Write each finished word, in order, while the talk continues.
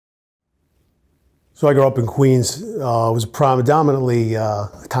So I grew up in Queens. It was a predominantly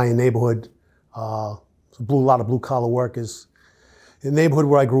Italian neighborhood. So a lot of blue-collar workers. In the neighborhood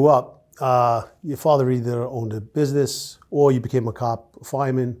where I grew up, your father either owned a business or you became a cop, a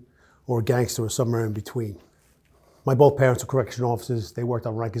fireman, or a gangster, or somewhere in between. My both parents were correctional officers. They worked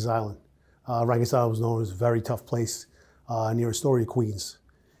on Rikers Island. Rikers Island was known as a very tough place near Astoria, Queens.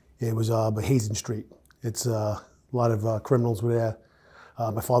 It was Hazen Street. It's a lot of criminals were there.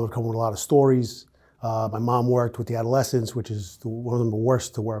 My father would come with a lot of stories. My mom worked with the adolescents, which is one of them the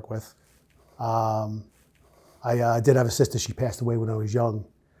worst to work with. I did have a sister. She passed away when I was young,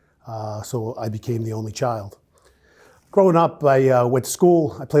 so I became the only child. Growing up, I went to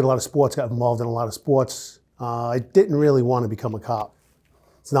school. I played a lot of sports, got involved in a lot of sports. I didn't really want to become a cop.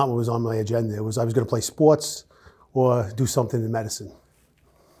 It's not what was on my agenda. I was going to play sports or do something in medicine.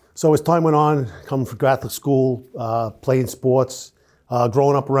 So as time went on, coming from Catholic school, playing sports,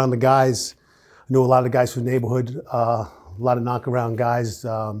 growing up around the guys, I knew a lot of the guys from the neighborhood, a lot of knock-around guys.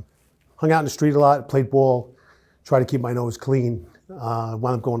 Hung out in the street a lot, played ball, tried to keep my nose clean. Wound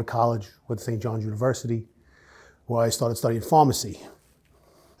up going to college with St. John's University, where I started studying pharmacy.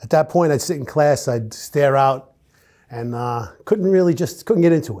 At that point, I'd sit in class, I'd stare out, and couldn't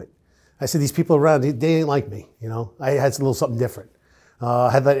get into it. I said, these people around, they didn't like me, you know? I had a little something different. I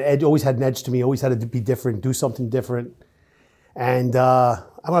had that edge, always had an edge to me, always had to be different, do something different. And I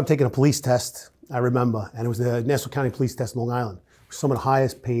wound up taking a police test, I remember, and it was the Nassau County police test in Long Island. Some of the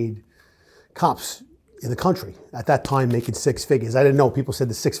highest paid cops in the country at that time, making six figures. I didn't know. People said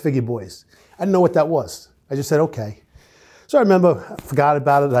the six-figure boys. I didn't know what that was. I just said, okay. So I remember, I forgot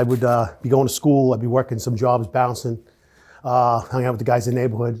about it. I would be going to school. I'd be working some jobs, bouncing, hung out with the guys in the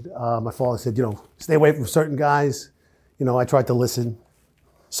neighborhood. My father said, you know, stay away from certain guys. You know, I tried to listen.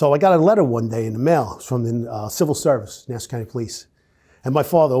 So I got a letter one day in the mail from the civil service, Nassau County Police. And my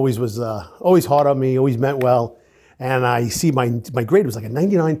father always was always hard on me, always meant well. And I see my grade was like a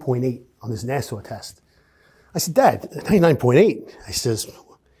 99.8 on this Nassau test. I said, Dad, 99.8. I says,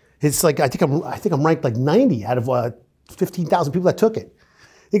 it's like I think I'm ranked like 90 out of 15,000 people that took it.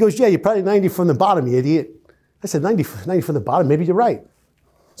 He goes, yeah, you're probably 90 from the bottom, you idiot. I said, 90 from the bottom, maybe you're right.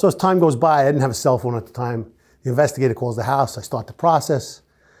 So as time goes by, I didn't have a cell phone at the time. The investigator calls the house, I start the process.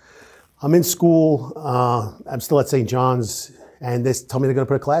 I'm in school, I'm still at St. John's, and they tell me they're gonna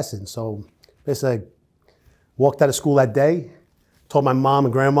put a class in. So basically, I walked out of school that day, told my mom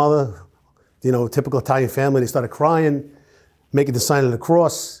and grandmother, you know, typical Italian family, they started crying, making the sign of the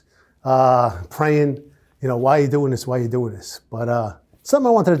cross, praying, you know, why are you doing this, why are you doing this? But something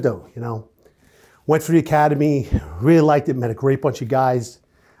I wanted to do, you know. Went through the academy, really liked it, met a great bunch of guys.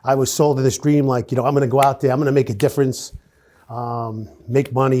 I was sold to this dream, like, you know, I'm gonna go out there, I'm gonna make a difference,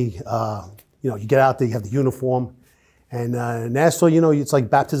 make money. You know, you get out there, you have the uniform. And Nassau, you know, it's like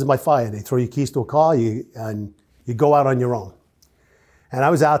baptism by fire. They throw your keys to a car and you go out on your own. And I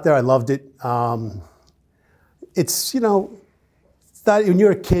was out there, I loved it. It's, you know, it's not, when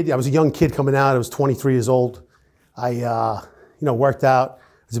you're a kid, I was a young kid coming out, I was 23 years old. I, you know, worked out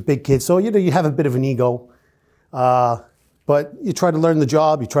as a big kid. So, you know, you have a bit of an ego, but you try to learn the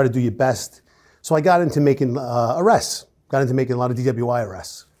job, you try to do your best. So I got into making arrests, got into making a lot of DWI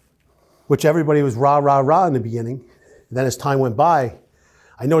arrests, which everybody was rah, rah, rah in the beginning. And then as time went by,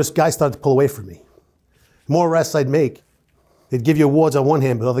 I noticed guys started to pull away from me. The more arrests I'd make, they'd give you awards on one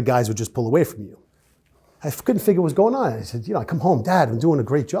hand, but other guys would just pull away from you. I couldn't figure what was going on. I said, you know, I come home, Dad, I'm doing a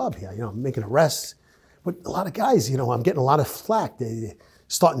great job here. You know, I'm making arrests. But a lot of guys, you know, I'm getting a lot of flack. They're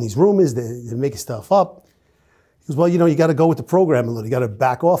starting these rumors, they're making stuff up. He goes, well, you know, you got to go with the program a little. You got to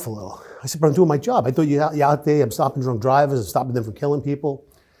back off a little. I said, but I'm doing my job. I thought you're out there, I'm stopping drunk drivers, I'm stopping them from killing people.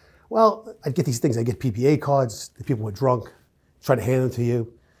 Well, I'd get these things. I'd get PPA cards. The people were drunk, try to hand them to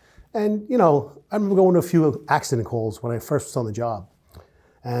you. And, you know, I remember going to a few accident calls when I first was on the job.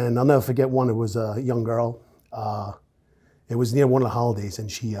 And I'll never forget one. It was a young girl. It was near one of the holidays,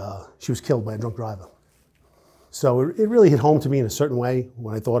 and she was killed by a drunk driver. So it really hit home to me in a certain way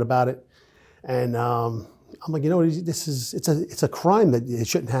when I thought about it. And I'm like, you know, it's a crime that it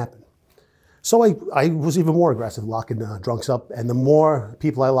shouldn't happen. So I was even more aggressive, locking drunks up. And the more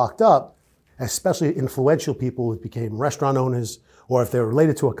people I locked up, especially influential people who became restaurant owners, or if they were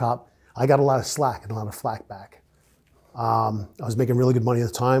related to a cop, I got a lot of slack and a lot of flack back. I was making really good money at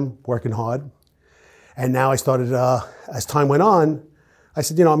the time, working hard. And now I started, as time went on, I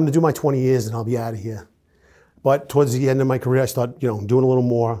said, you know, I'm gonna do my 20 years and I'll be out of here. But towards the end of my career, I started, you know, doing a little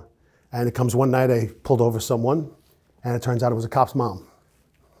more. And it comes one night, I pulled over someone, and it turns out it was a cop's mom.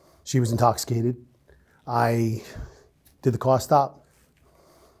 She was intoxicated. I did the car stop,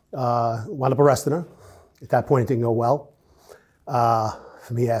 wound up arresting her. At that point, it didn't go well.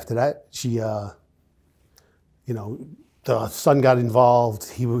 For me after that, she You know, the son got involved.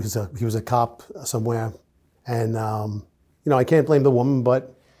 He was a cop somewhere, and you know, I can't blame the woman,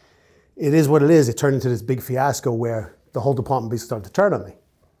 but it is what it is. It turned into this big fiasco where the whole department basically started to turn on me.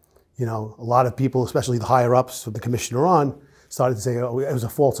 You know, a lot of people, especially the higher ups, with the commissioner on, started to say, oh, it was a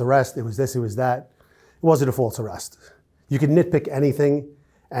false arrest, it was this, it was that. It wasn't a false arrest. You can nitpick anything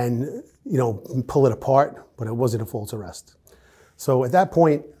and, you know, pull it apart, but it wasn't a false arrest. So at that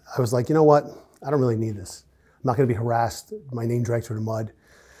point, I was like, you know what? I don't really need this. I'm not going to be harassed, my name dragged through the mud.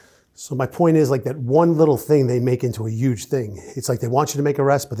 So my point is, like, that one little thing they make into a huge thing. It's like they want you to make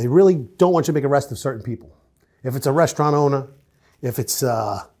arrests, but they really don't want you to make arrests of certain people. If it's a restaurant owner, if it's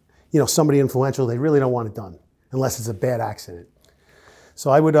you know, somebody influential, they really don't want it done unless it's a bad accident.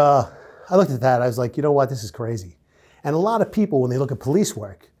 So I looked at that. I was like, you know what? This is crazy. And a lot of people, when they look at police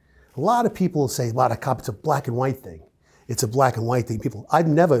work, a lot of people say, a lot of cops, it's a black and white thing. It's a black and white thing. People, I've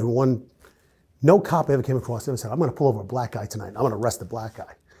never, no cop ever came across and said, I'm going to pull over a black guy tonight. I'm going to arrest a black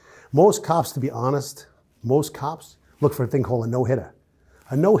guy. Most cops, to be honest, most cops look for a thing called a no-hitter.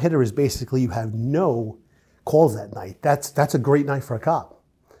 A no-hitter is basically you have no calls that night. That's a great night for a cop.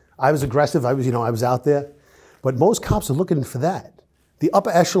 I was aggressive. I was out there, but most cops are looking for that. The upper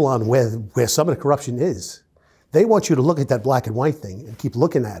echelon where some of the corruption is, they want you to look at that black and white thing and keep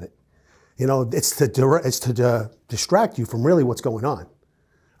looking at it. You know, it's to distract you from really what's going on.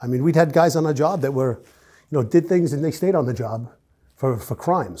 I mean, we'd had guys on our job that were, you know, did things and they stayed on the job for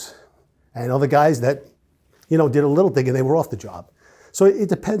crimes, and other guys that, you know, did a little thing and they were off the job. So it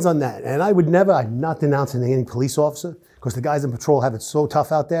depends on that. And I'm not denouncing any police officer, because the guys in patrol have it so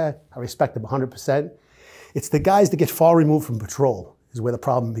tough out there. I respect them 100%. It's the guys that get far removed from patrol is where the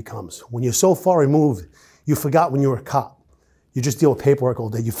problem becomes. When you're so far removed, you forgot when you were a cop. You just deal with paperwork all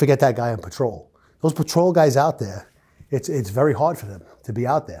day. You forget that guy on patrol. Those patrol guys out there, it's very hard for them to be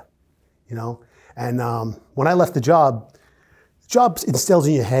out there, you know? And when I left the job instills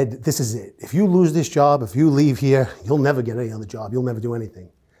in your head, this is it. If you lose this job, if you leave here, you'll never get any other job. You'll never do anything.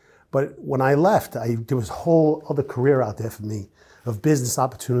 But when I left, there was a whole other career out there for me of business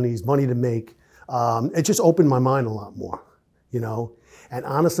opportunities, money to make. It just opened my mind a lot more, you know? And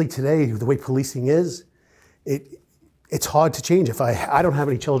honestly, today, the way policing is, it's hard to change. I don't have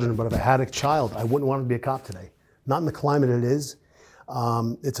any children, but if I had a child, I wouldn't want to be a cop today. Not in the climate it is.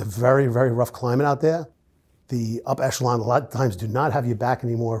 It's a very, very rough climate out there. The upper echelon a lot of times do not have your back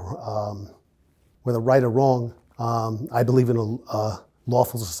anymore, whether right or wrong. I believe in a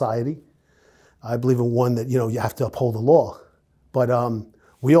lawful society. I believe in one that, you know, you have to uphold the law. But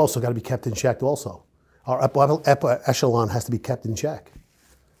we also got to be kept in check also. Our upper echelon has to be kept in check.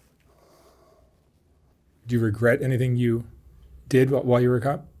 Do you regret anything you did while you were a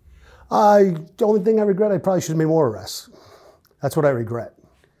cop? The only thing I regret, I probably should have made more arrests. That's what I regret,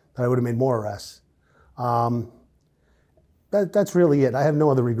 that I would have made more arrests. That's really it. I have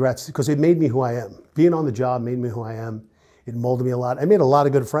no other regrets, because it made me who I am. Being on the job made me who I am. It molded me a lot. I made a lot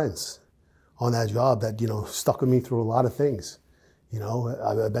of good friends on that job that, you know, stuck with me through a lot of things. You know,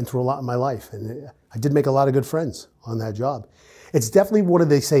 I've been through a lot in my life, and I did make a lot of good friends on that job. It's definitely, what did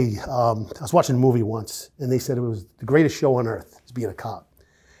they say? I was watching a movie once, and they said it was the greatest show on earth, is being a cop.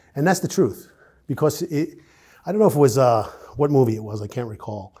 And that's the truth, because I don't know if it was, what movie it was, I can't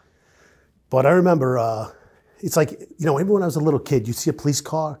recall. But I remember, it's like, you know, even when I was a little kid, you see a police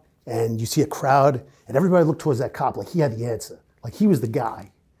car, and you see a crowd, and everybody looked towards that cop like he had the answer, like he was the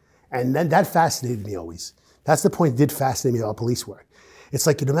guy. And then that fascinated me always. That's the point that did fascinate me about police work. It's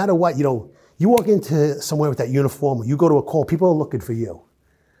like, no matter what, you know, you walk into somewhere with that uniform, or you go to a call, people are looking for you.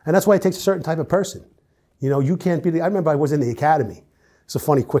 And that's why it takes a certain type of person. You know, you can't be I remember I was in the academy. It's a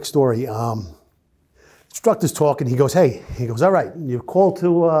funny, quick story. Instructor's talking, he goes, all right, you're called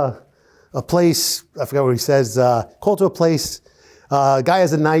to a place, I forgot what he says, called to a place, guy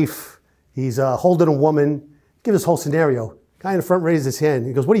has a knife, he's holding a woman, give this whole scenario. Guy in the front raises his hand,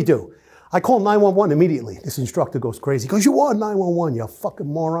 he goes, what do you do? I call 911 immediately. This instructor goes crazy. He goes, you are 911, you fucking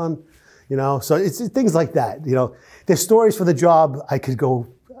moron. You know, so it's things like that. You know, there's stories for the job I could go,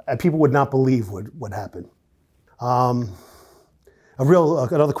 and people would not believe what happened. Another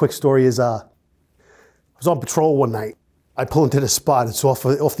quick story is, I was on patrol one night. I pull into the spot. It's off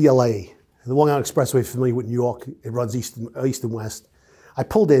the LA. The Long Island Expressway, familiar with New York, it runs east and west. I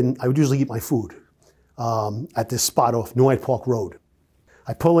pulled in. I would usually eat my food at this spot off New Hyde Park Road.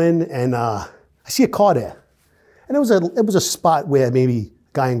 I pull in, and I see a car there. And it was a spot where maybe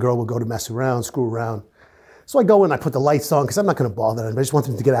a guy and girl would go to mess around, screw around. So I go in, I put the lights on, because I'm not going to bother them. I just want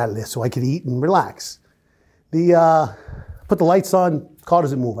them to get out of there so I could eat and relax. Put the lights on, car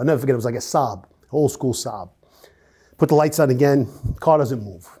doesn't move. I'll never forget, it was like a Saab, old school Saab. Put the lights on again, car doesn't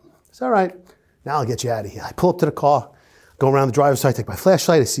move. It's all right. Now I'll get you out of here. I pull up to the car, go around the driver's side, take my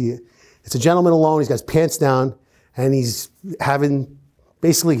flashlight, I see it. It's a gentleman alone, he's got his pants down, and he's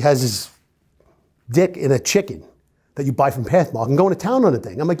basically has his dick in a chicken that you buy from Pathmark and going to town on the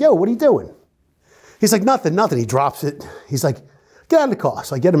thing. I'm like, yo, what are you doing? He's like, nothing. He drops it. He's like, get out of the car.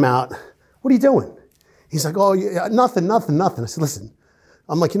 So I get him out. What are you doing? He's like, oh, yeah, nothing. I said, listen.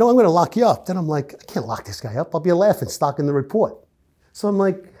 I'm like, I'm going to lock you up. Then I'm like, I can't lock this guy up. I'll be a laughing stock in the report. So I'm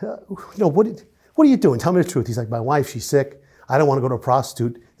like, what are you doing? Tell me the truth. He's like, my wife, she's sick. I don't want to go to a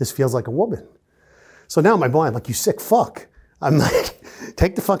prostitute. This feels like a woman. So now in my mind, I'm like, you sick fuck. I'm like,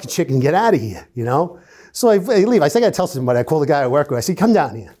 take the fucking chicken and get out of here, So I leave. I say I got to tell somebody. I call the guy I work with. I say, come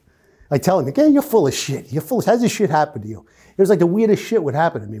down here. I tell him, okay, you're full of shit. How's this shit happen to you? It was like the weirdest shit would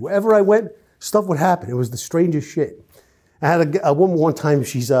happen to me. Wherever I went, stuff would happen. It was the strangest shit. I had a woman one time,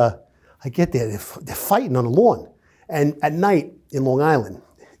 I get there, they're fighting on the lawn. And at night in Long Island,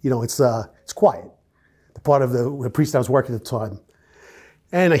 it's quiet. The part of the priest I was working at the time.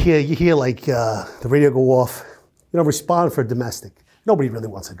 And you hear like the radio go off, respond for domestic. Nobody really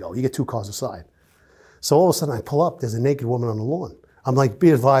wants to go. You get 2 cars aside. So all of a sudden I pull up, there's a naked woman on the lawn. I'm like, be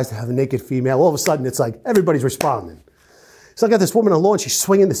advised to have a naked female. All of a sudden it's like, everybody's responding. So I got this woman on the lawn, she's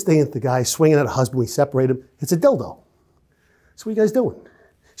swinging this thing at the guy, swinging at her husband, we separate him. It's a dildo. So what are you guys doing?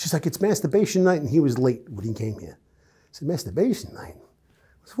 She's like, it's masturbation night, and he was late when he came here. I said, masturbation night?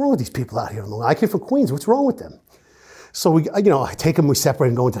 What's wrong with these people out here on the lawn? I came from Queens, what's wrong with them? So I take him, we separate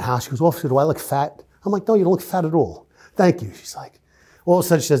and go into the house. She goes, officer, do I look fat? I'm like, no, you don't look fat at all. Thank you. She's like, all of a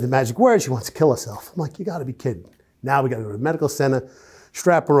sudden she says the magic word, she wants to kill herself. I'm like, you gotta be kidding. Now we gotta go to the medical center,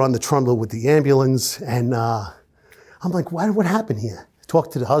 strap her on the trundle with the ambulance, and I'm like, what happened here?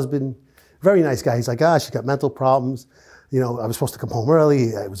 Talked to the husband, very nice guy. He's like, she's got mental problems. I was supposed to come home early.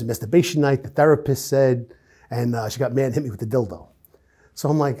 It was a masturbation night, the therapist said, and she got mad and hit me with the dildo. So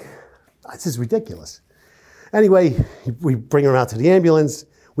I'm like, this is ridiculous. Anyway, we bring her out to the ambulance.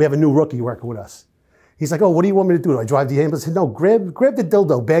 We have a new rookie working with us. He's like, oh, what do you want me to do? Do I drive the ambulance? I said, no, grab the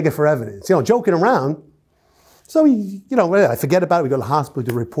dildo, bag it for evidence. Joking around. So I forget about it. We go to the hospital,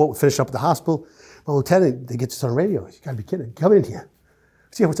 do a report. We finish up at the hospital. My lieutenant, they get this on the radio. You gotta be kidding. Come in here.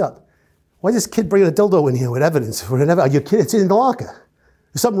 See, what's up? Why is this kid bringing a dildo in here with evidence? Are you kidding? It's in the locker.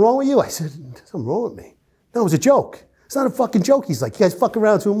 Is something wrong with you? I said, there's something wrong with me. No, it was a joke. It's not a fucking joke. He's like, you guys fuck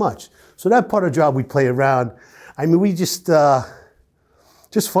around too much. So that part of the job, we play around. I mean, we just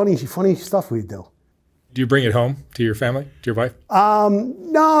funny stuff we do. Do you bring it home to your family, to your wife?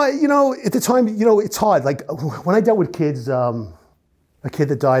 No, at the time, it's hard. Like when I dealt with kids, a kid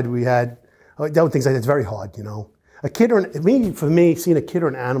that died, I dealt with things like that. It's very hard, A kid for me, seeing a kid or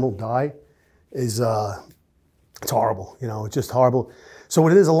an animal die is, it's horrible, it's just horrible. So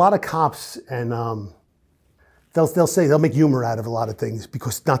what it is, a lot of cops, and they'll make humor out of a lot of things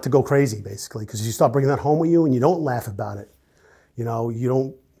because not to go crazy, basically, because you start bringing that home with you and you don't laugh about it. You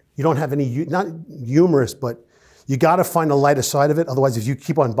don't have any, not humorous, but you got to find the lighter side of it. Otherwise, if you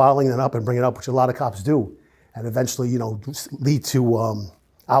keep on bottling that up and bring it up, which a lot of cops do, and eventually, lead to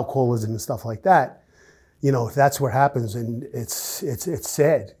alcoholism and stuff like that, that's what happens. And it's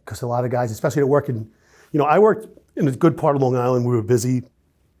sad because a lot of guys, especially that work I worked in a good part of Long Island. We were busy.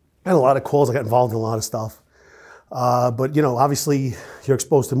 I had a lot of calls. I got involved in a lot of stuff. But, obviously you're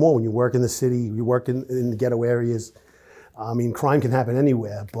exposed to more when you work in the city, you work in the ghetto areas. I mean, crime can happen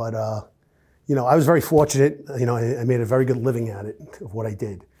anywhere, but, I was very fortunate. I made a very good living at it, of what I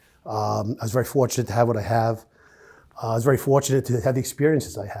did. I was very fortunate to have what I have. I was very fortunate to have the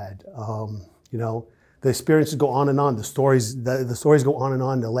experiences I had. The experiences go on and on. The stories go on and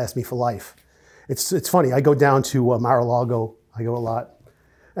on. They'll last me for life. It's funny. I go down to Mar-a-Lago. I go a lot.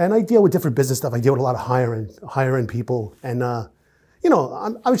 And I deal with different business stuff. I deal with a lot of higher end people. And, I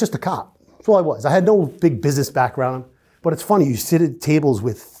was just a cop. That's all I was. I had no big business background. But it's funny. You sit at tables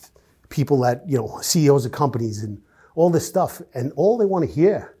with people that, CEOs of companies and all this stuff. And all they want to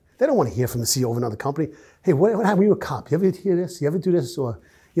hear, they don't want to hear from the CEO of another company. Hey, what happened to you, a cop? You ever hear this? You ever do this? Or,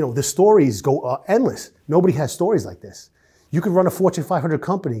 the stories go endless. Nobody has stories like this. You could run a Fortune 500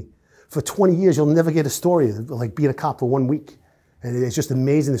 company for 20 years. You'll never get a story like being a cop for 1 week. And it's just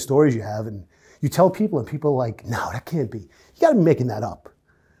amazing the stories you have. And you tell people and people are like, no, that can't be. You got to be making that up.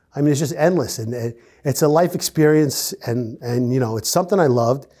 I mean, it's just endless. And it's a life experience. And it's something I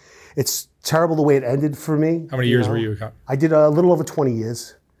loved. It's terrible the way it ended for me. How many years were you a cop? I did a little over 20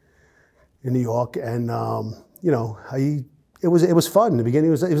 years in New York. And, it was fun in the beginning.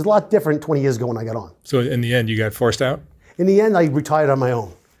 It was a lot different 20 years ago when I got on. So in the end, you got forced out? In the end, I retired on my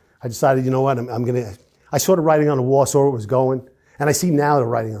own. I decided, you know what, I saw the writing on the wall, saw where it was going. And I see now the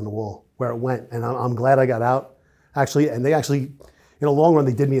writing on the wall, where it went. And I'm glad I got out, actually. And they actually, in the long run,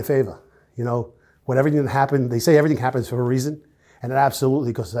 they did me a favor. You know, when everything that happened, they say everything happens for a reason. And it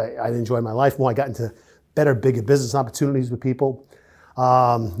absolutely, because I enjoyed my life more. I got into better, bigger business opportunities with people.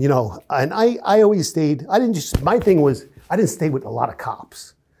 You know, and I always stayed, my thing was, I didn't stay with a lot of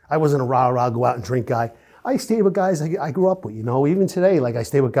cops. I wasn't a rah-rah, go out and drink guy. I stayed with guys I grew up with, you know, even today, like I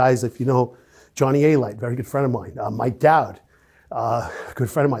stay with guys, if you know, Johnny A-Light, very good friend of mine, Mike Dowd, good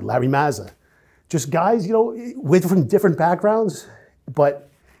friend of mine, Larry Mazza. Just guys, you know, we're from different backgrounds, but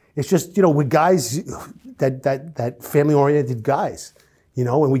it's just, you know, we're guys that family-oriented guys, you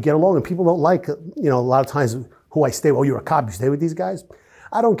know, and we get along, and people don't like, you know, a lot of times who I stay with. Oh, you're a cop, you stay with these guys?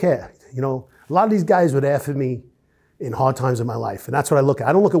 I don't care. You know, a lot of these guys were there for me in hard times in my life, and that's what I look at.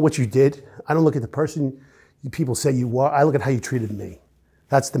 I don't look at what you did. I don't look at the person people say you were. I look at how you treated me.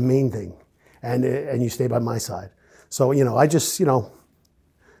 That's the main thing, and you stay by my side. So, you know, I just, you know,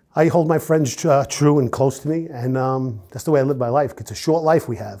 I hold my friends true and close to me, and that's the way I live my life. It's a short life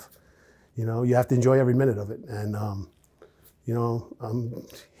we have. You know, you have to enjoy every minute of it. And, you know, I'm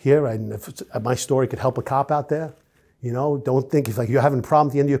here, and if my story could help a cop out there, you know, don't think, if like you're having a problem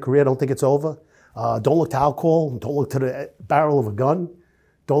at the end of your career, don't think it's over. Don't look to alcohol. Don't look to the barrel of a gun.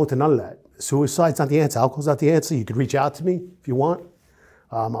 Don't look to none of that. Suicide's not the answer. Alcohol's not the answer. You could reach out to me if you want.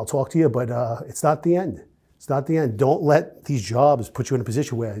 I'll talk to you, but it's not the end. It's not the end. Don't let these jobs put you in a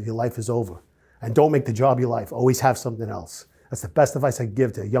position where your life is over. And don't make the job your life. Always have something else. That's the best advice I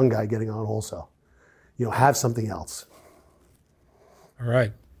give to a young guy getting on also. You know, have something else. All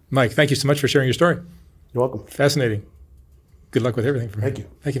right. Mike, thank you so much for sharing your story. You're welcome. Fascinating. Good luck with everything from here. Thank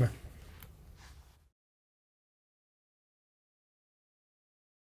you. Thank you, man.